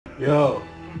Yo,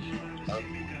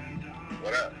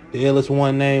 What up? the illest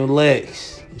one named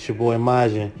Lex. It's your boy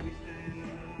MAJ.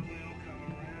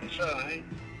 What's up, man?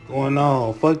 Going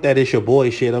on? Fuck that it's your boy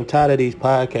shit. I'm tired of these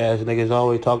podcasts. Niggas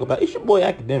always talk about it's your boy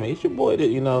academic. It's your boy that,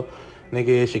 nigga,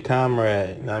 it's your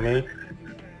comrade. You know what I mean?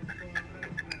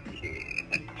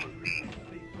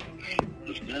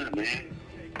 What's good, man?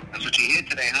 That's what you hit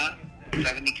today, huh?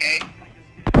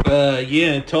 70K?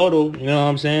 Yeah, in total, you know what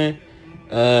I'm saying?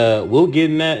 We'll get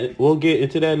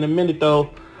into that in a minute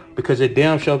though, because the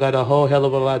damn show got a whole hell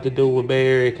of a lot to do with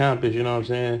BayAreaCompass, you know what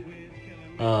I'm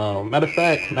saying? Matter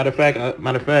of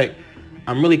fact,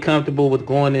 I'm really comfortable with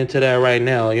going into that right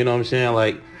now. You know what I'm saying?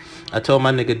 Like, I told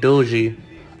my nigga Doji,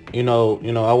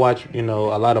 I watch, a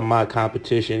lot of my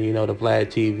competition. The Vlad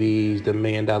TVs, the $1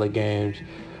 Million Games,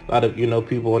 a lot of,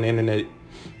 people on the internet,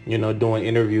 doing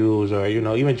interviews or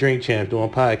even Drink Champs doing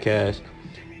podcasts,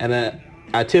 and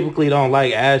I typically don't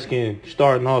like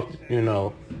starting off,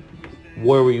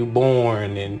 where were you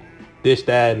born and this,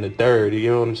 that, and the third.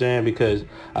 You know what I'm saying? Because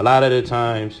a lot of the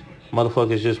times,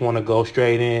 motherfuckers just want to go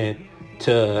straight in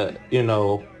to,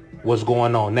 what's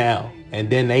going on now. And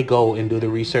then they go and do the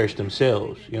research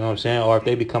themselves. You know what I'm saying? Or if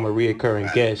they become a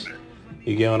reoccurring guest,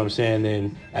 you get what I'm saying?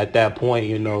 Then at that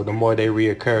point, the more they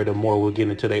reoccur, the more we'll get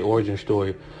into their origin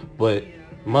story. But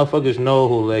motherfuckers know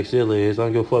who Lexilla is. I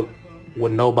don't give a fuck what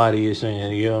nobody is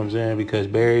saying, you know what I'm saying? Because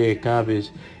BayAreaCompass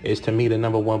is, to me, the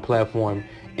 #1 platform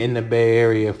in the Bay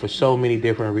Area for so many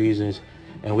different reasons,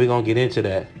 and we're gonna get into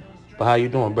that. But how you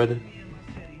doing, brother?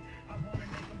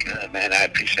 Good, man. I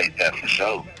appreciate that for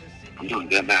sure. I'm doing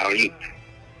good, man. How are you?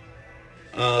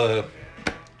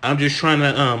 I'm just trying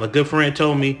to, a good friend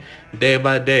told me day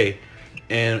by day,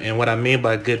 and what I mean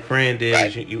by good friend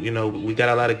is, Right. we got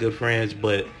a lot of good friends,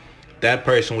 but that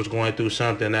person was going through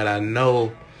something that I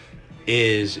know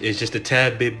is just a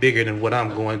tad bit bigger than what I'm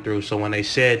going through. So when they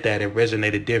said that, it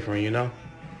resonated different, Hell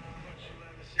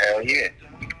yeah.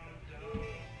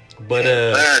 But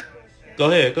Sir.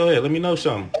 go ahead. Let me know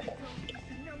something.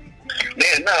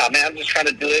 Man, nah, man. I'm just trying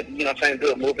to do it, you know what I'm saying? Do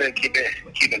it moving, keep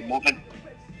it moving.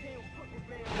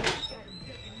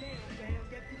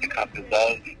 The company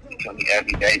does. You feel me?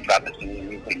 Every day, dropping some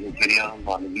new videos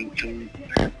on the YouTube.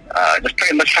 Just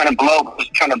pretty much trying to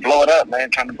blow it up, man.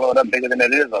 Trying to blow it up bigger than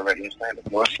it is already. It's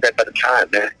one step at a time,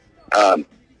 man.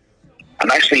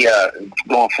 I'm actually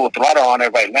going full throttle on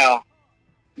it right now.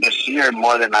 This year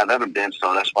more than I've ever been,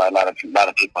 so that's why a lot of people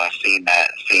are seeing that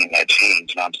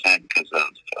change. You know what I'm saying? Because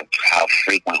of how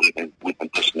frequent we've been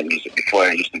pushing the music before.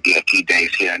 It used to be a few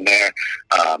days here and there,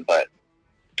 but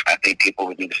I think people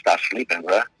would need to stop sleeping,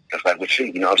 bro. Just like with you,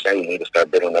 you know what I'm saying? You need to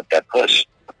start building up that push.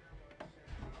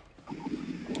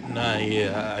 Nah,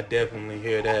 yeah, I definitely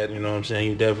hear that. You know what I'm saying?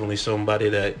 You're definitely somebody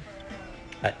that,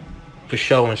 for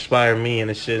sure, inspired me in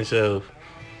the sense of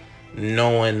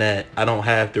knowing that I don't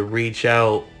have to reach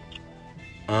out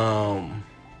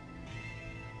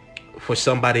for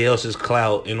somebody else's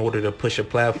clout in order to push a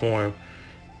platform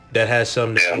that has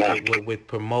something to do with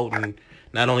promoting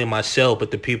not only myself but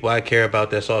the people I care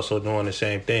about that's also doing the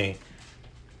same thing.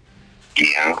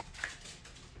 Yeah,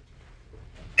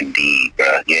 indeed,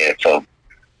 bro. Yeah, so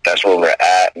that's where we're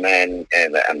at, man.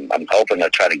 And I'm hoping to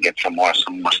try to get some more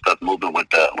stuff moving with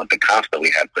the comps that we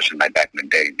had pushing like back in the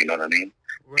day. You know what I mean?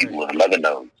 Right. People were loving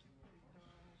those.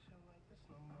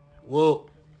 Well,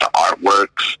 The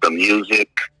artworks, the music,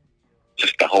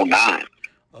 just the whole nine.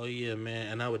 oh yeah, man,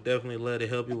 and I would definitely love to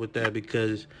help you with that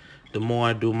because the more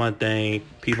I do my thing,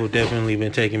 people definitely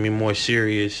been taking me more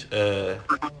serious.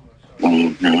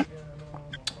 Mm-hmm.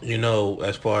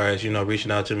 As far as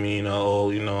reaching out to me, I'm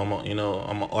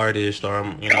an artist or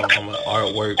I'm an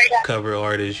artwork cover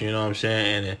artist. You know what I'm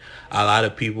saying? And a lot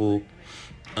of people,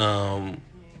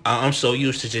 I'm so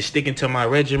used to just sticking to my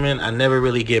regimen, I never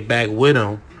really get back with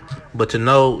them. But to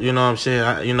know, you know what I'm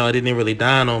saying, it didn't really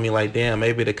dawn on me like, damn,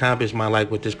 maybe the compass might like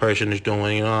what this person is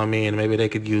doing, you know what I mean? Maybe they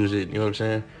could use it, you know what I'm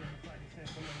saying?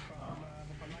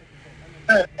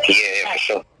 Yeah, for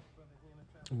sure.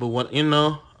 But what,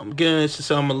 I'm getting into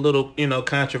something a little,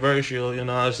 controversial, you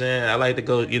know what I'm saying? I like to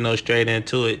go, straight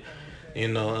into it.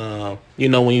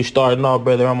 When you starting off,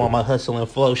 brother, I'm on my hustle and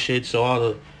flow shit, so all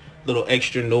the little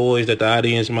extra noise that the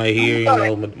audience might hear,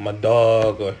 my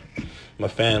dog or my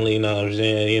family, you know what I'm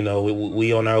saying?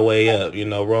 We on our way up.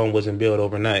 Rome wasn't built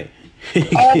overnight. Yeah,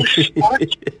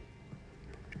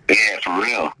 for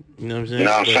real. You know what I'm saying? You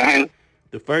know what I'm saying?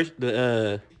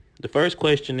 The first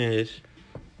question is,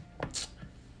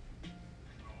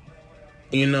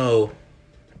 I don't know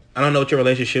what your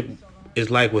relationship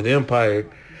is like with Empire,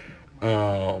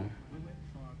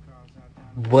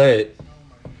 but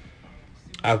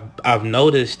I've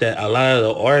noticed that a lot of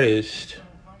the artists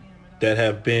that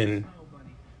have been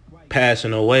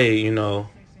passing away, you know,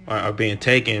 are being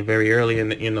taken very early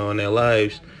in in their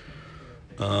lives,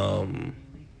 have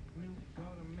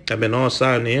been on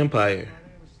side of the empire.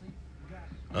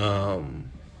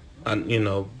 You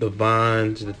know, the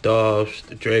Vines, the Dolphs,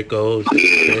 the Dracos,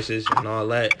 the Chris's, and all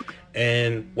that.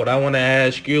 And what I want to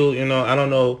ask you, you know, I don't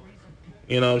know,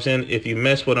 you know what I'm saying, if you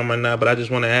mess with them or not, but I just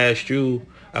want to ask you,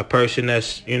 a person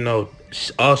that's, you know,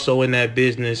 also in that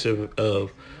business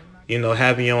of you know,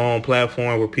 having your own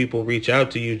platform where people reach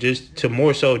out to you just to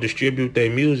more so distribute their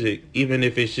music, even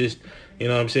if it's just, you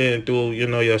know what I'm saying, through, you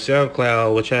know, your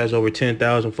SoundCloud, which has over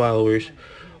 10,000 followers,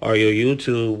 or your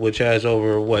YouTube, which has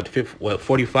over, what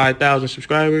 45,000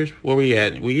 subscribers? Where we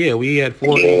at? We at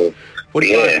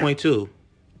 45.2.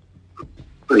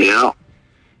 Yeah.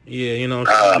 Yeah, you know,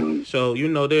 so, you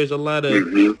know, there's a lot of,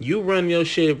 you run your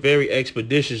shit very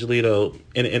expeditiously, though,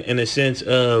 in a sense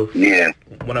of,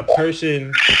 when a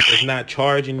person is not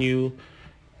charging you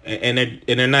and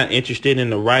they're not interested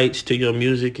in the rights to your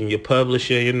music and your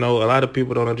publisher, you know, a lot of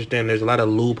people don't understand there's a lot of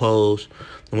loopholes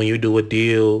when you do a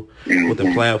deal with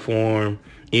a platform.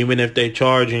 Even if they're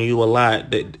charging you a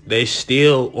lot, they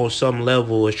still, on some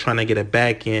level, is trying to get a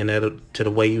back end to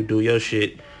the way you do your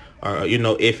shit. Or, you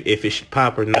know, if it's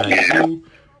pop or not,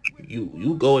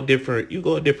 you go a different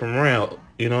route.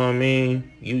 You know what I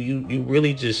mean? You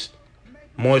really just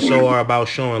more so are about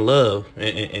showing love,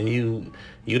 and you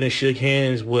done shook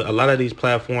hands with a lot of these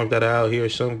platforms that are out here,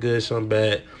 some good, some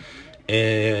bad,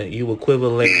 and you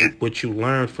equivalent what you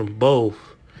learned from both,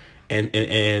 and made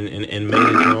it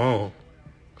your own.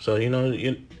 So, you know,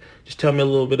 you just tell me a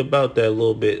little bit about that, a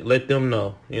little bit. Let them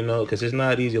know, you know, because it's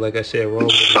not easy. Like I said, Rome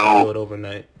didn't do it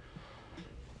overnight.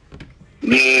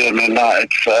 Yeah, man, no,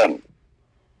 it's,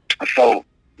 so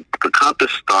the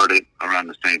Compass started around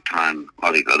the same time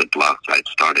all these other blog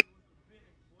sites started.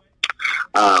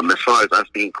 As far as us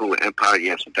being cool with Empire,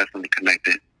 yes, we're definitely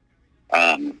connected,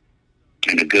 in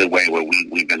a good way where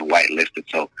we've been whitelisted.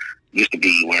 So it used to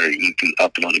be where you can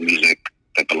upload music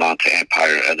that belonged to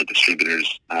Empire or other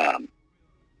distributors,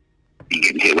 you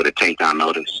getting hit with a takedown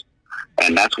notice.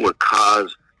 And that's what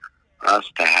caused us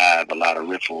to have a lot of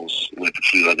riffles with a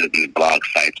few other these blog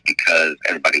sites because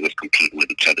everybody was competing with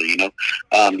each other, you know.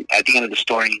 At the end of the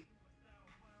story,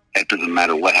 it doesn't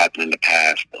matter what happened in the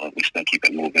past, we still keep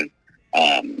it moving.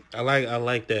 I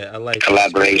like that. I like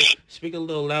collaboration. Speak a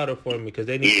little louder for me because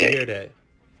they need to hear that.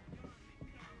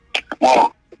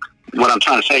 Well, what I'm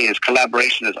trying to say is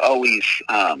collaboration is always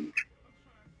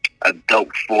a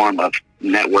dope form of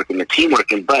networking and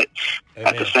teamworking, but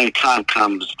at the same time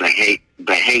comes the hate,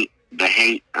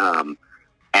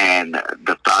 and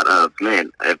the thought of, man,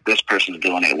 if this person's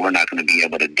doing it, we're not going to be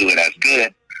able to do it as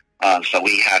good. So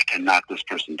we have to knock this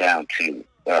person down to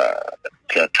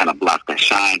kind of block their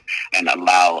shine and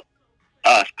allow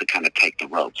us to kind of take the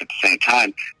ropes. At the same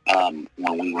time,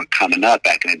 when we were coming up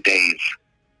back in the days,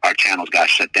 our channels got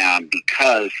shut down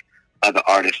because other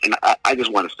artists, and I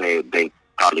just want to say they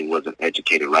probably wasn't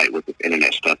educated right with this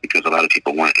internet stuff because a lot of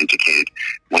people weren't educated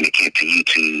when it came to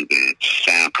YouTube and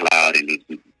SoundCloud and these,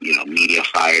 you know, media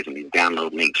fires and these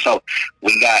download links. So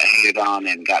we got hated on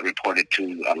and got reported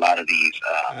to a lot of these,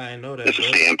 I know that, let's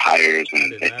just say empires.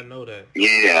 And, I know that.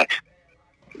 Yeah.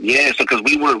 Yeah, so because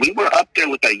we were up there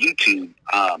with our YouTube,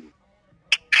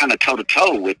 kind of toe to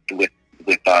toe with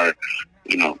our,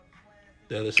 you know,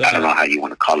 the other side. I don't know how you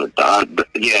want to call it, but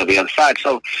yeah, the other side.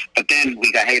 So, but then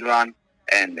we got hated on,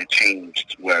 and it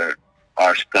changed where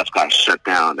our stuff got shut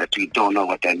down. If you don't know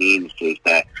what that means, is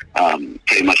that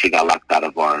pretty much we got locked out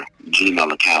of our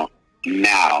Gmail account.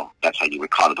 Now that's how you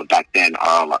would call it, but back then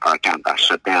our account got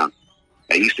shut down.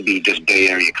 It used to be just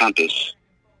BayAreaCompass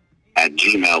at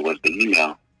Gmail was the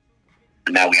email.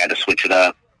 And now we had to switch it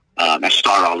up and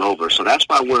start all over. So that's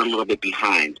why we're a little bit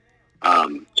behind,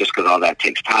 just because all that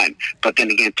takes time. But then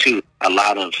again, too, a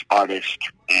lot of artists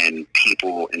and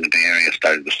people in the Bay Area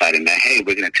started deciding that, hey,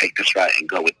 we're going to take this route and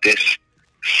go with this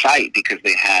site because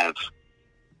they have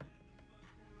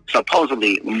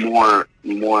supposedly more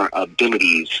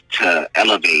abilities to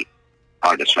elevate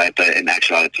artists, right? But in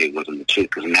actuality, it wasn't the truth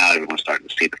because now everyone's starting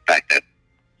to see the fact that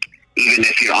even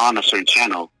if you're on a certain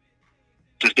channel,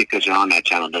 just because you're on that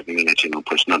channel doesn't mean that you're going to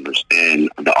push numbers. And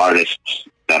the artists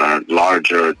that are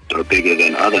larger or bigger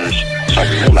than others start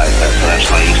to realize that. So that's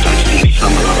why you start to see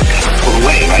some of them kind of pull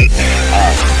away, right?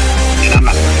 And I'm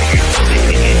not going to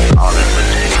hear all that, but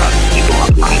you go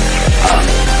online.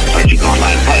 But you go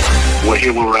online. But we're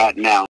here where we're at now.